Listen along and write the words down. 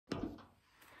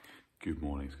Good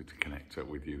morning, it's good to connect up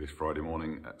with you this Friday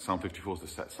morning. Psalm 54 is the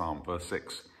set psalm. Verse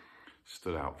 6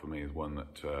 stood out for me as one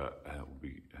that will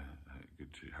be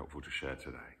helpful to share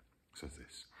today. It says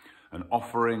this: "An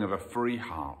offering of a free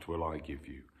heart will I give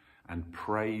you, and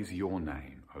praise your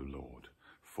name, O Lord,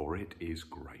 for it is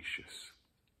gracious."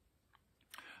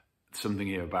 Something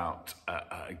here about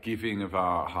giving of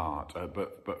our heart,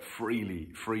 but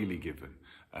freely given.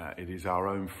 It is our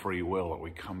own free will that we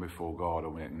come before God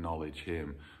and we acknowledge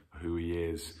Him, who He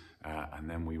is, and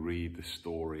then we read the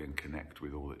story and connect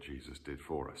with all that Jesus did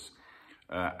for us.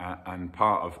 And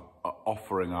part of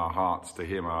offering our hearts to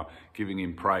Him are giving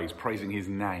Him praise, praising His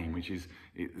name, which is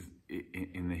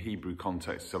in the Hebrew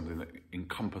context something that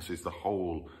encompasses the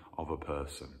whole of a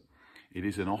person. It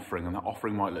is an offering, and that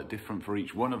offering might look different for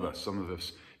each one of us. Some of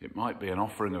us, it might be an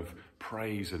offering of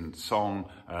praise and song.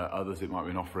 Others, it might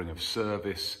be an offering of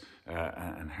service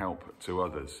and help to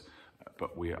others.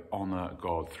 But we honour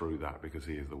God through that because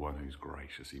He is the one who's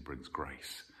gracious. He brings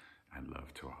grace and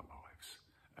love to our lives.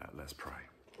 Let's pray.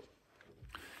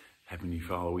 Heavenly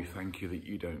Father, we thank you that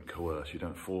you don't coerce, you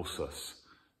don't force us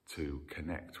to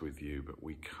connect with you, but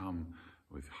we come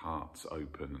with hearts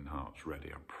open and hearts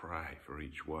ready. I pray for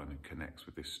each one who connects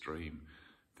with this stream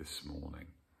this morning,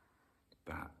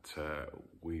 that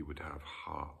we would have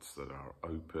hearts that are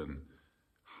open,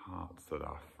 hearts that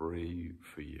are free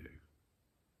for you.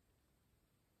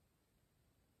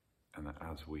 And that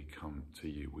as we come to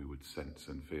you, we would sense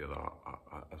and feel,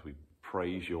 as we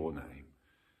praise your name,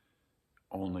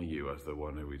 honour you as the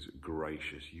one who is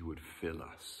gracious, you would fill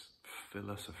us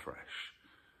afresh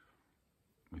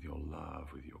with your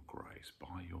love, with your grace,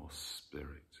 by your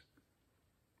Spirit,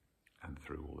 and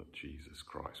through all that Jesus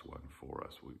Christ won for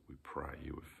us. We pray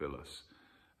you would fill us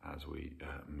as we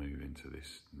move into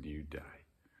this new day.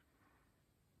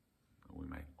 We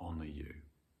may honour you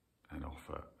and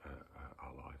offer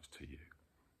our lives to you.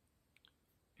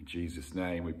 In Jesus'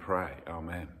 name we pray.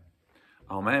 Amen.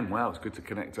 Amen. Well, it's good to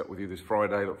connect up with you this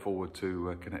Friday. Look forward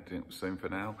to connecting up soon. For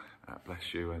now,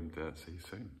 bless you and see you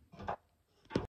soon.